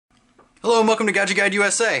Hello and welcome to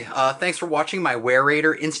GadgetGuideUSA. Thanks for watching my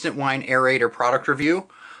Waerator Instant Wine Aerator product review.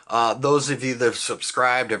 Those of you that have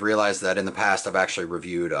subscribed have realized that in the past I've actually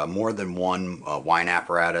reviewed more than one wine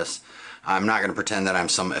apparatus. I'm not going to pretend that I'm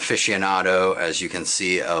some aficionado, as you can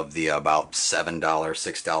see, of the about $7,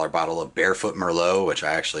 $6 bottle of Barefoot Merlot, which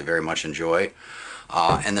I actually very much enjoy,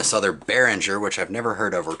 and this other Beringer, which I've never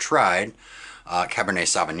heard of or tried. Cabernet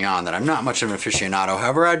Sauvignon, that I'm not much of an aficionado.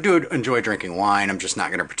 However, I do enjoy drinking wine. I'm just not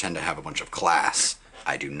going to pretend to have a bunch of class.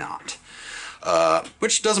 I do not.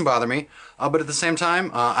 Which doesn't bother me. But at the same time,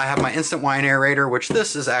 I have my instant wine aerator, which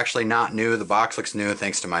this is actually not new. The box looks new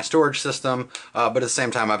thanks to my storage system. But at the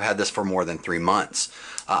same time, I've had this for more than 3 months.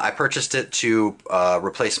 I purchased it to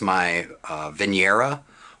replace my Waerator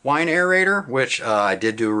wine aerator, which I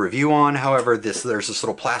did do a review on. However, there's this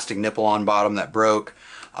little plastic nipple on bottom that broke.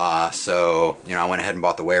 So, I went ahead and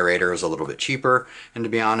bought the Waerator. It was a little bit cheaper. And to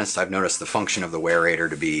be honest, I've noticed the function of the Waerator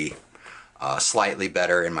to be slightly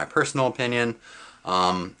better in my personal opinion.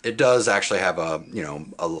 It does actually have a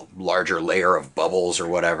larger layer of bubbles or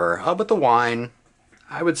whatever. But the wine,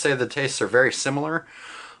 I would say the tastes are very similar.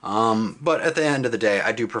 But at the end of the day,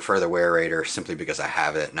 I do prefer the Waerator simply because I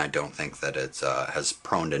have it, and I don't think that it's has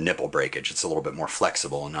prone to nipple breakage. It's a little bit more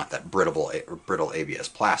flexible and not that brittle ABS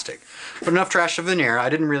plastic. But enough trash of Venera. I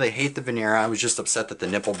didn't really hate the Venera. I was just upset that the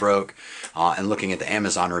nipple broke. And looking at the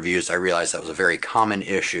Amazon reviews, I realized that was a very common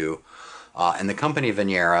issue. And the company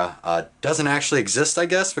Venera doesn't actually exist, I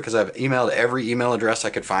guess, because I've emailed every email address I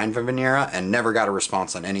could find for Venera and never got a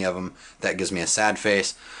response on any of them. That gives me a sad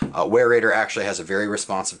face. Waerator actually has a very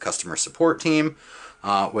responsive customer support team,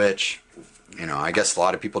 which, I guess a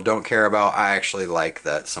lot of people don't care about. I actually like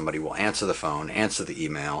that somebody will answer the phone, answer the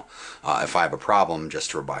email, if I have a problem, just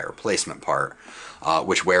to buy a replacement part,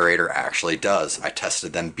 which Waerator actually does. I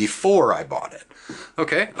tested them before I bought it.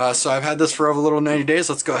 Okay, so I've had this for over a little 90 days.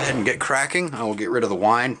 Let's go ahead and get cracking. I will get rid of the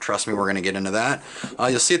wine. Trust me, we're going to get into that.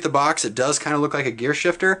 You'll see at the box, it does kind of look like a gear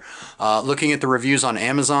shifter. Looking at the reviews on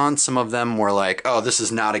Amazon, some of them were like, oh, this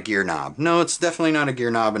is not a gear knob. No, it's definitely not a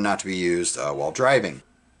gear knob and not to be used while driving.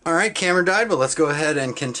 Alright, camera died, but let's go ahead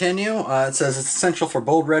and continue. It says it's essential for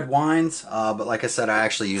bold red wines, but like I said, I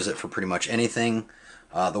actually use it for pretty much anything.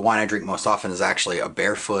 The wine I drink most often is actually a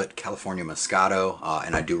Barefoot California Moscato,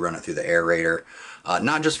 and I do run it through the aerator.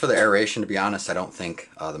 Not just for the aeration, to be honest. I don't think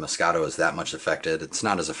the Moscato is that much affected. It's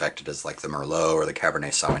not as affected as like the Merlot or the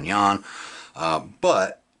Cabernet Sauvignon,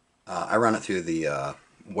 but I run it through the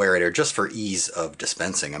Waerator just for ease of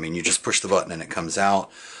dispensing. I mean, you just push the button and it comes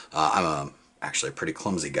out. I'm actually a pretty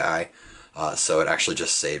clumsy guy, so it actually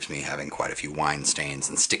just saves me having quite a few wine stains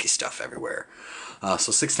and sticky stuff everywhere.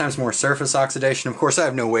 So 6 times more surface oxidation. Of course, I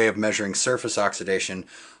have no way of measuring surface oxidation,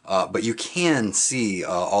 but you can see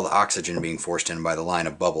all the oxygen being forced in by the line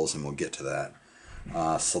of bubbles, and we'll get to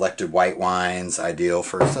that. Selected white wines, ideal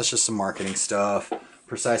for, that's just some marketing stuff.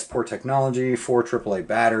 Precise pour technology, 4 AAA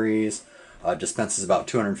batteries, dispenses about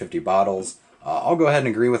 250 bottles. I'll go ahead and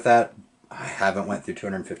agree with that. I haven't went through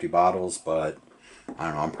 250 bottles, but I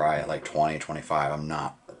don't know, I'm probably at like 20, 25. I'm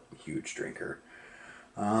not a huge drinker.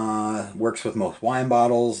 Works with most wine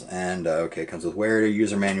bottles, and okay, comes with Waerator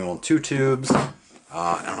user manual and 2 tubes. And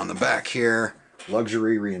on the back here,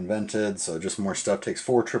 luxury reinvented, so just more stuff. Takes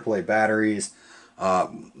 4 AAA batteries.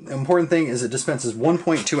 The important thing is it dispenses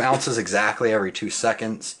 1.2 ounces exactly every 2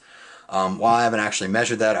 seconds. While I haven't actually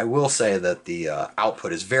measured that, I will say that the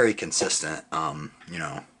output is very consistent,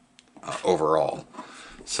 overall.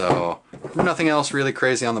 So nothing else really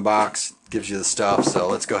crazy on the box. Gives you the stuff, so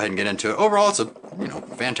let's go ahead and get into it. Overall, it's a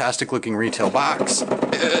fantastic looking retail box.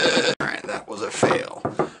 Alright, that was a fail.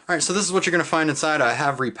 Alright, so this is what you're going to find inside. I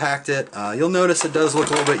have repacked it. You'll notice it does look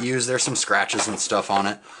a little bit used. There's some scratches and stuff on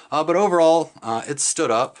it. But overall, it's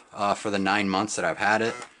stood up for the 9 months that I've had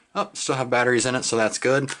it. Oh, still have batteries in it, so that's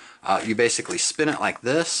good. You basically spin it like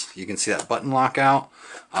this. You can see that button lock out.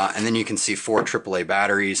 And then you can see 4 AAA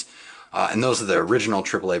batteries. And those are the original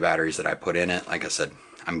AAA batteries that I put in it. Like I said,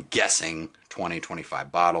 I'm guessing 20,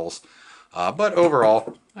 25 bottles. But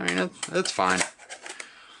overall, I mean, it's fine.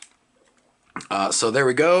 So there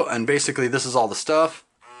we go. And basically, this is all the stuff.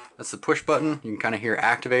 That's the push button. You can kind of hear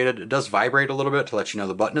activated. It does vibrate a little bit to let you know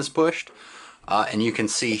the button is pushed. And you can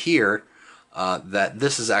see here that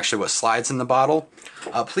this is actually what slides in the bottle.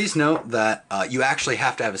 Please note that you actually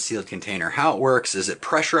have to have a sealed container. How it works is it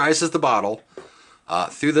pressurizes the bottle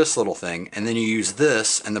through this little thing, and then you use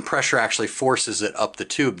this, and the pressure actually forces it up the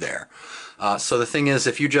tube there. So the thing is,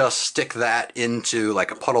 if you just stick that into like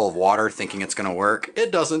a puddle of water thinking it's going to work, it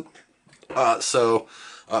doesn't.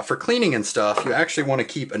 For cleaning and stuff, you actually want to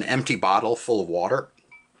keep an empty bottle full of water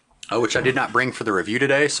which I did not bring for the review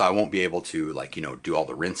today, so I won't be able to, like, you know, do all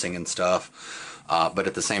the rinsing and stuff. But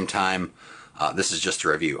at the same time, this is just a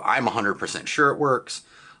review. I'm 100% sure it works.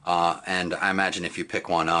 And I imagine if you pick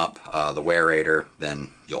one up, the Waerator,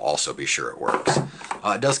 then you'll also be sure it works.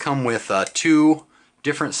 It does come with 2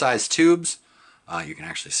 different size tubes. You can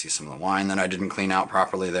actually see some of the wine that I didn't clean out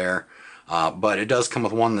properly there. But it does come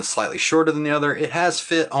with one that's slightly shorter than the other. It has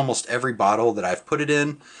fit almost every bottle that I've put it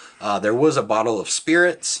in. There was a bottle of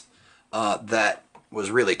spirits that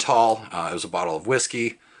was really tall. It was a bottle of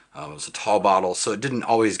whiskey. It was a tall bottle, so it didn't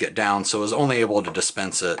always get down, so I was only able to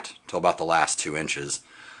dispense it till about the last 2 inches.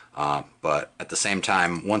 But at the same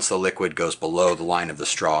time, once the liquid goes below the line of the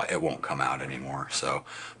straw, it won't come out anymore. So,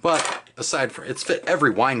 but aside from, it's fit every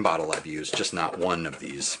wine bottle I've used, just not one of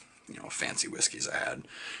these, you know, fancy whiskeys I had.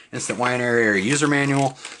 Instant Wine Aerator User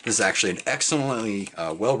Manual. This is actually an excellently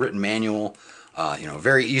well-written manual, you know,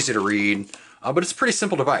 very easy to read. But it's a pretty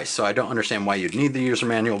simple device, so I don't understand why you'd need the user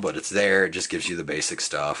manual, but it's there. It just gives you the basic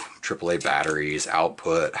stuff. AAA batteries,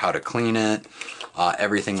 output, how to clean it,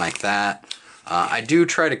 everything like that. I do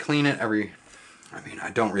try to clean it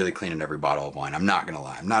I don't really clean it every bottle of wine. I'm not going to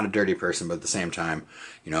lie. I'm not a dirty person, but at the same time,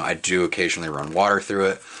 you know, I do occasionally run water through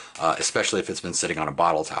it, especially if it's been sitting on a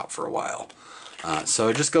bottle top for a while. So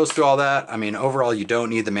it just goes through all that. I mean, overall, you don't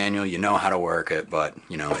need the manual. You know how to work it, but,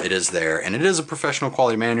 you know, it is there. And it is a professional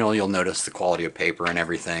quality manual. You'll notice the quality of paper and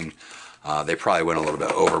everything. They probably went a little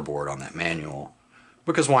bit overboard on that manual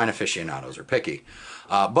because wine aficionados are picky.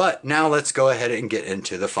 But now let's go ahead and get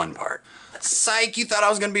into the fun part. Psych, you thought I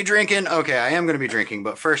was going to be drinking? Okay, I am going to be drinking,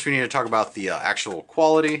 but first we need to talk about the actual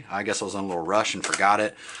quality. I guess I was on a little rush and forgot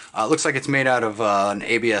it. It looks like it's made out of an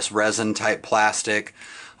ABS resin type plastic.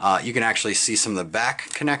 You can actually see some of the back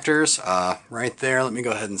connectors right there. Let me go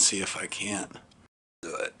ahead and see if I can't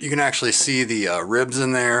do it. You can actually see the ribs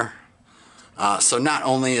in there. So not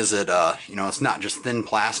only is it, you know, it's not just thin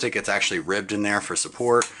plastic, it's actually ribbed in there for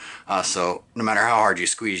support. So no matter how hard you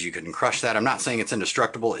squeeze, you couldn't crush that. I'm not saying it's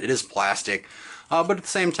indestructible. It is plastic. But at the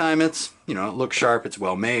same time, it's, you know, it looks sharp. It's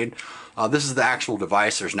well made. This is the actual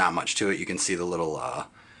device. There's not much to it. You can see the little, I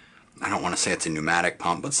don't want to say it's a pneumatic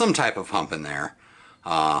pump, but some type of pump in there.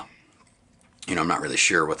 You know, I'm not really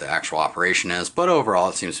sure what the actual operation is, but overall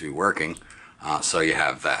it seems to be working. So you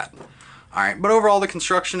have that. Alright, but overall the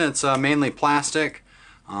construction, it's mainly plastic.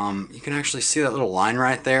 You can actually see that little line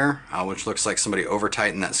right there, which looks like somebody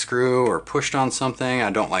over-tightened that screw or pushed on something. I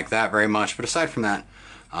don't like that very much, but aside from that,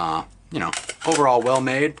 you know, overall well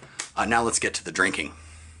made. Now let's get to the drinking.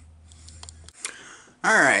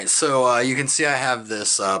 Alright, so you can see I have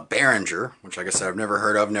this Behringer, which like I said I've never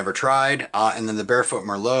heard of, never tried, and then the Barefoot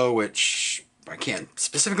Merlot, which I can't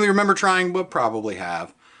specifically remember trying, but probably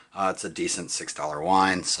have. It's a decent $6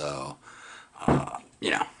 wine, so,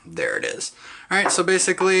 you know, there it is. Alright, so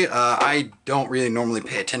basically, I don't really normally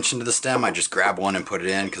pay attention to the stem. I just grab one and put it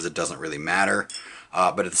in because it doesn't really matter.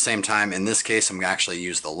 But at the same time, in this case, I'm going to actually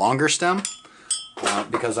use the longer stem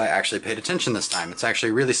because I actually paid attention this time. It's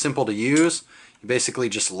actually really simple to use. You basically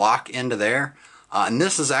just lock into there. And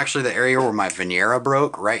this is actually the area where my Waerator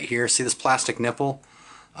broke, right here. See this plastic nipple?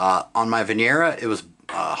 On my Waerator, it was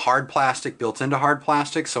hard plastic built into hard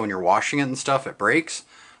plastic, so when you're washing it and stuff, it breaks.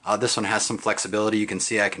 This one has some flexibility. You can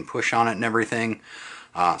see I can push on it and everything.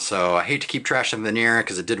 So I hate to keep trashing the Waerator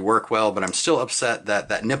because it did work well, but I'm still upset that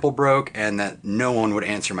that nipple broke and that no one would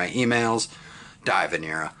answer my emails. Die,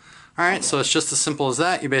 Waerator. Alright, so it's just as simple as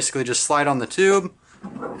that. You basically just slide on the tube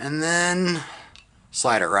and then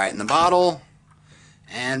slide it right in the bottle,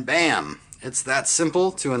 and bam! It's that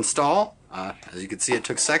simple to install. As you can see, it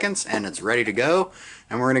took seconds, and it's ready to go.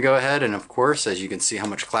 And we're going to go ahead, and of course, as you can see how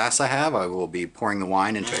much class I have, I will be pouring the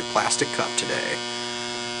wine into a plastic cup today.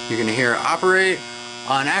 You can hear it operate,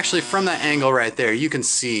 and actually from that angle right there, you can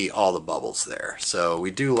see all the bubbles there. So we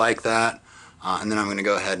do like that. And then I'm going to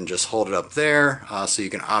go ahead and just hold it up there, so you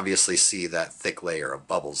can obviously see that thick layer of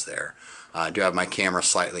bubbles there. I do have my camera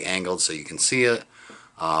slightly angled so you can see it.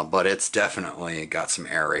 But it's definitely got some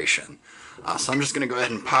aeration. So I'm just going to go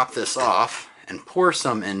ahead and pop this off and pour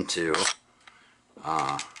some into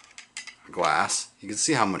a glass. You can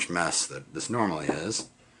see how much mess that this normally is.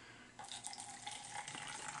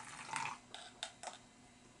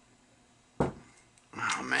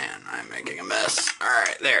 Oh man, I'm making a mess.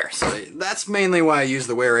 Alright, there. So that's mainly why I use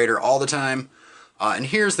the Waerator all the time. And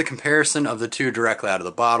here's the comparison of the two directly out of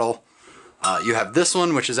the bottle. You have this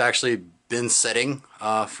one, which has actually been sitting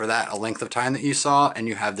for a length of time that you saw, and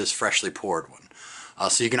you have this freshly poured one.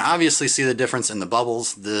 So you can obviously see the difference in the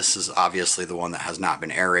bubbles. This is obviously the one that has not been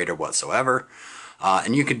aerated whatsoever,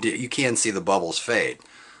 and you can see the bubbles fade.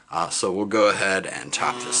 So we'll go ahead and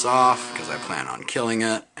top this off because I plan on killing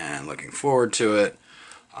it and looking forward to it.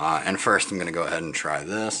 And first I'm going to go ahead and try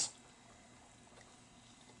this.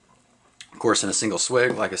 Of course, in a single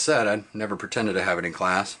swig, like I said, I never pretended to have it in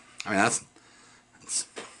class. I mean, that's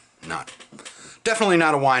definitely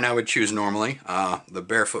not a wine I would choose normally. The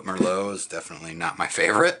Barefoot Merlot is definitely not my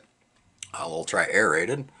favorite. We'll try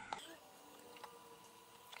aerated.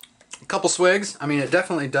 A couple swigs. I mean, it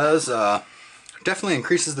definitely does. Definitely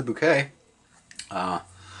increases the bouquet. Overall,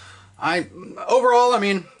 I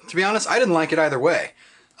mean, to be honest, I didn't like it either way.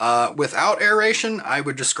 Without aeration, I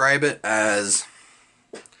would describe it as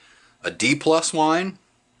a D+ wine.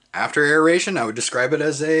 After aeration, I would describe it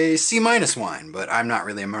as a C- wine, but I'm not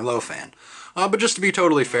really a Merlot fan. But just to be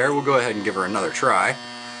totally fair, we'll go ahead and give her another try.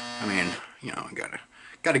 I mean, you know,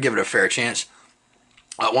 gotta give it a fair chance.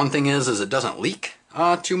 One thing is it doesn't leak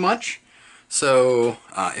too much. So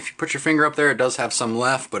if you put your finger up there, it does have some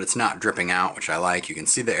left, but it's not dripping out, which I like. You can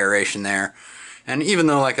see the aeration there. And even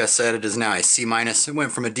though, like I said, it is now a C-, it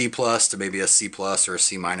went from a D+ to maybe a C+ or a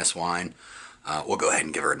C- wine. We'll go ahead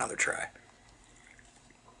and give her another try.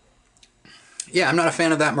 Yeah, I'm not a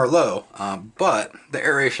fan of that Merlot, but the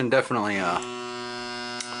aeration definitely, you know,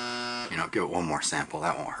 give it one more sample.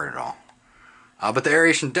 That won't hurt at all. But the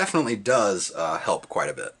aeration definitely does help quite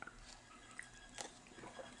a bit.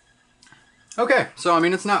 Okay, so I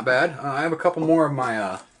mean, it's not bad. I have a couple more of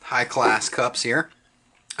my high-class cups here,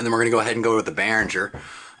 and then we're going to go ahead and go with the Beringer.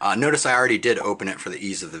 Notice I already did open it for the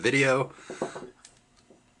ease of the video,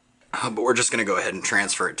 but we're just going to go ahead and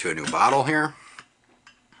transfer it to a new bottle here.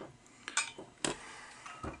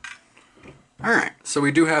 Alright, so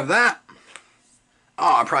we do have that.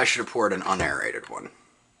 Oh, I probably should have poured an unaerated one.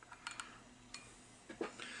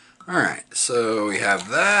 Alright, so we have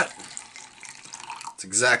that. That's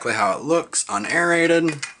exactly how it looks,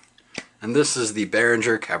 unaerated. And this is the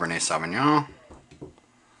Beringer Cabernet Sauvignon.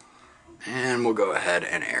 And we'll go ahead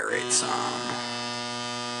and aerate some.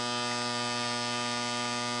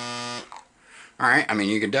 Alright, I mean,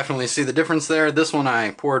 you can definitely see the difference there. This one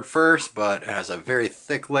I poured first, but it has a very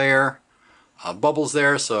thick layer. Bubbles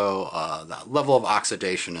there, so that level of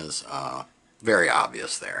oxidation is very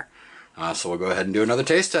obvious there. So we'll go ahead and do another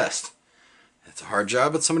taste test. It's a hard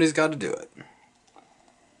job, but somebody's got to do it.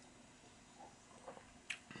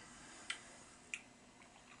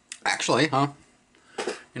 Actually,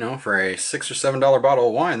 you know, for a $6 or $7 bottle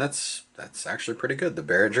of wine, that's actually pretty good. The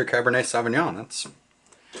Beringer Cabernet Sauvignon, that's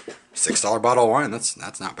 $6 bottle of wine. That's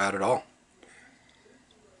not bad at all.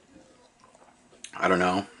 I don't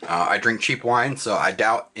know. I drink cheap wine, so I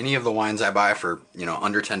doubt any of the wines I buy for, you know,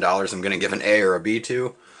 under $10 I'm going to give an A or a B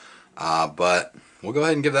to. But we'll go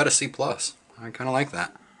ahead and give that a C+. I kind of like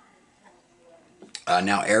that.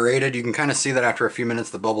 Now aerated, you can kind of see that after a few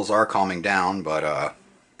minutes the bubbles are calming down, but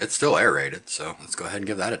it's still aerated, so let's go ahead and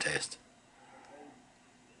give that a taste.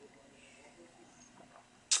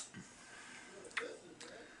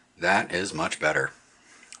 That is much better.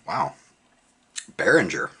 Wow.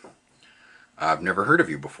 Beringer. I've never heard of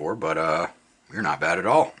you before, but you're not bad at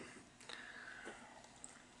all.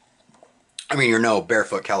 I mean, you're no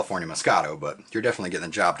Barefoot California Moscato, but you're definitely getting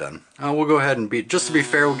the job done. We'll go ahead and just to be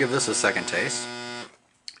fair, we'll give this a second taste.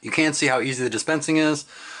 You can see how easy the dispensing is.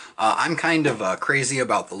 I'm kind of crazy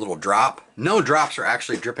about the little drop. No drops are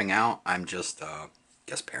actually dripping out. I'm just,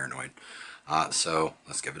 guess, paranoid. So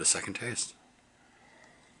let's give it a second taste.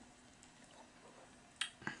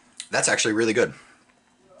 That's actually really good.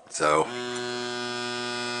 So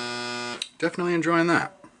definitely enjoying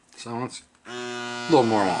that. So let's, a little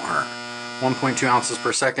more won't hurt. 1.2 ounces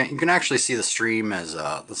per second. You can actually see the stream as,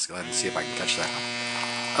 let's go ahead and see if I can catch that.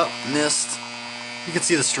 Oh, missed. You can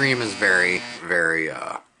see the stream is very, very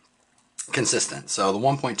consistent. So the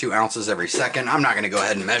 1.2 ounces every second, I'm not going to go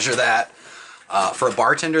ahead and measure that. For a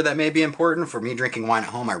bartender, that may be important. For me drinking wine at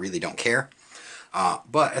home, I really don't care.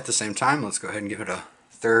 But at the same time, let's go ahead and give it a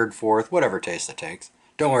third, fourth, whatever taste it takes.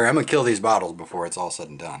 Don't worry, I'm going to kill these bottles before it's all said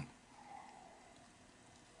and done.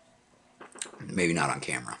 Maybe not on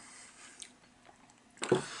camera.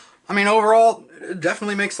 I mean, overall, it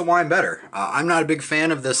definitely makes the wine better. I'm not a big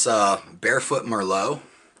fan of this Barefoot Merlot,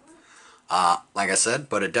 like I said,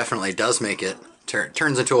 but it definitely does make it,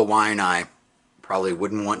 turns into a wine I probably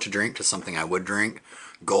wouldn't want to drink to something I would drink.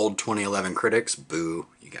 Gold 2011 critics, boo,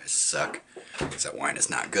 you guys suck, because that wine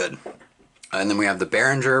is not good. And then we have the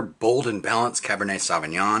Beringer Bold and Balanced Cabernet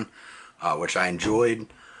Sauvignon, which I enjoyed.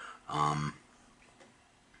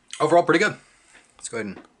 Overall, pretty good. Let's go ahead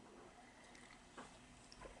and...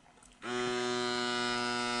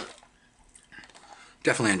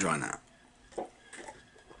 Definitely enjoying that.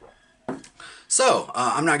 So So,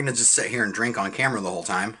 I'm not going to just sit here and drink on camera the whole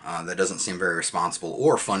time. That doesn't seem very responsible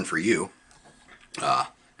or fun for you. But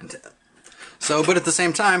at the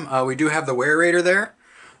same time, we do have the Waerator there.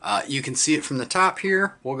 You can see it from the top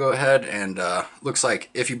here. We'll go ahead and looks like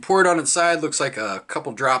if you pour it on its side, looks like a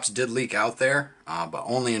couple drops did leak out there, but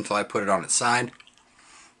only until I put it on its side.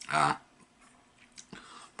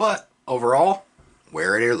 But overall,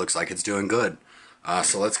 Waerator looks like it's doing good.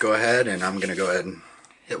 So let's go ahead, and I'm going to go ahead and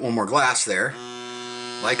hit one more glass there,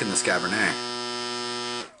 liking this Cabernet.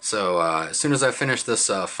 So as soon as I finish this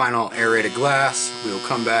final aerated glass, we'll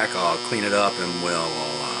come back, I'll clean it up, and we'll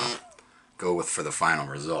go for the final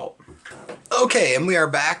result. Okay, and we are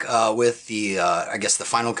back with the, I guess, the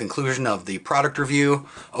final conclusion of the product review.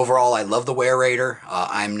 Overall, I love the Waerator.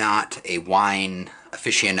 I'm not a wine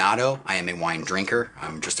aficionado. I am a wine drinker.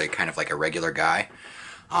 I'm just a kind of like a regular guy.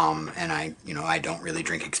 And I don't really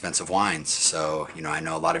drink expensive wines. So, I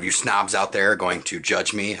know a lot of you snobs out there are going to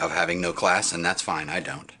judge me of having no class, and that's fine. I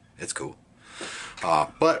don't. It's cool.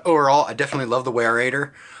 But overall, I definitely love the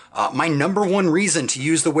Waerator. My number one reason to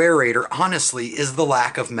use the Waerator, honestly, is the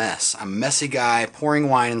lack of mess. I'm a messy guy, pouring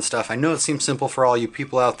wine and stuff. I know it seems simple for all you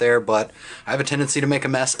people out there, but I have a tendency to make a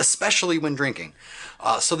mess, especially when drinking.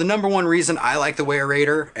 So the number one reason I like the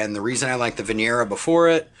Waerator, and the reason I like the Waerator before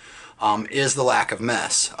it, is the lack of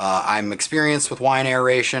mess. I'm experienced with wine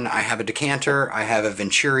aeration. I have a decanter. I have a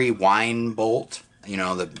Venturi wine bolt.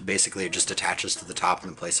 That basically it just attaches to the top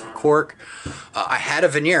in the place of a cork. I had a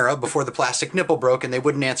Waerator before the plastic nipple broke and they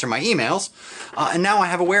wouldn't answer my emails. And now I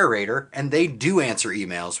have a Waerator and they do answer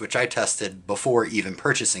emails, which I tested before even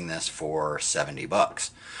purchasing this for 70 bucks.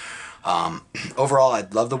 Overall, I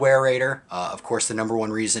love the Waerator. Of course, the number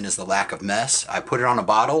one reason is the lack of mess. I put it on a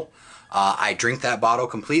bottle. I drink that bottle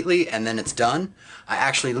completely and then it's done. I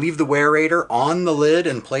actually leave the Waerator on the lid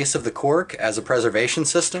in place of the cork as a preservation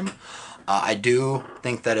system. I do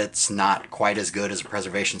think that it's not quite as good as a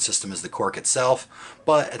preservation system as the cork itself,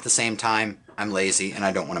 but at the same time, I'm lazy and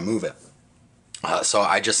I don't want to move it. So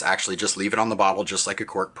I just leave it on the bottle just like a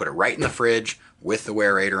cork, put it right in the fridge with the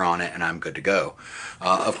Waerator on it, and I'm good to go.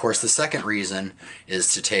 Of course, the second reason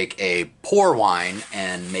is to take a poor wine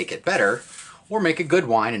and make it better, or make a good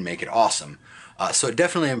wine and make it awesome. So it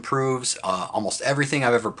definitely improves almost everything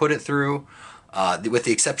I've ever put it through. With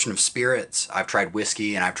the exception of spirits. I've tried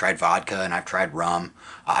whiskey and I've tried vodka and I've tried rum.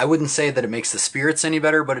 I wouldn't say that it makes the spirits any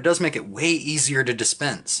better, but it does make it way easier to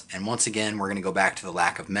dispense. And once again, we're going to go back to the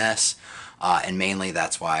lack of mess. And mainly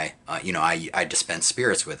that's why, I dispense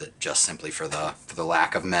spirits with it, just simply for the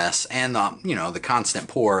lack of mess. And the constant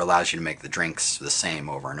pour allows you to make the drinks the same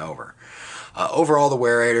over and over. Overall, the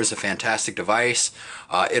Waerator is a fantastic device.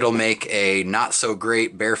 It'll make a not so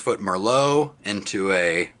great barefoot Merlot into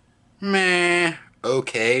a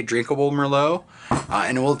okay drinkable Merlot,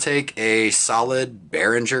 and we'll take a solid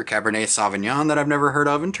Beringer Cabernet Sauvignon that I've never heard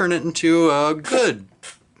of and turn it into a good,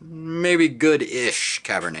 maybe good-ish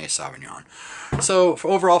Cabernet Sauvignon. So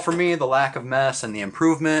overall for me, the lack of mess and the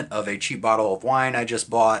improvement of a cheap bottle of wine I just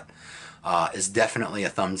bought is definitely a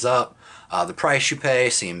thumbs up. The price you pay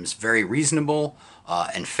seems very reasonable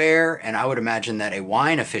and fair, and I would imagine that a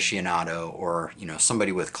wine aficionado or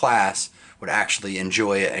somebody with class would actually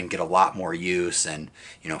enjoy it and get a lot more use and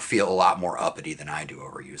feel a lot more uppity than I do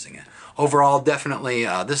over using it. Overall, definitely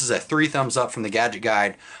this is a 3 thumbs up from the Gadget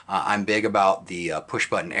Guide. I'm big about the push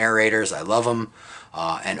button aerators. I love them.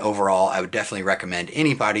 And overall, I would definitely recommend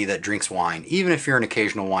anybody that drinks wine, even if you're an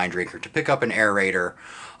occasional wine drinker, to pick up an aerator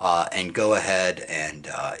and go ahead and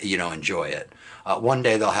enjoy it. One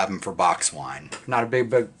day they'll have them for box wine. Not a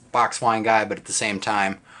big box wine guy, but at the same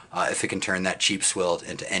time, if it can turn that cheap swill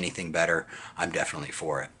into anything better, I'm definitely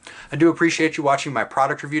for it. I do appreciate you watching my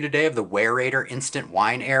product review today of the Waerator Instant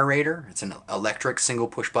Wine Aerator. It's an electric single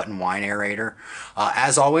push button wine aerator.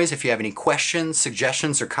 As always, if you have any questions,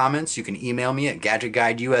 suggestions, or comments, you can email me at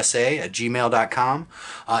GadgetGuideUSA@gmail.com.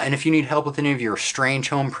 And if you need help with any of your strange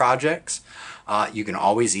home projects, you can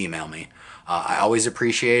always email me. I always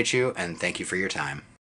appreciate you, and thank you for your time.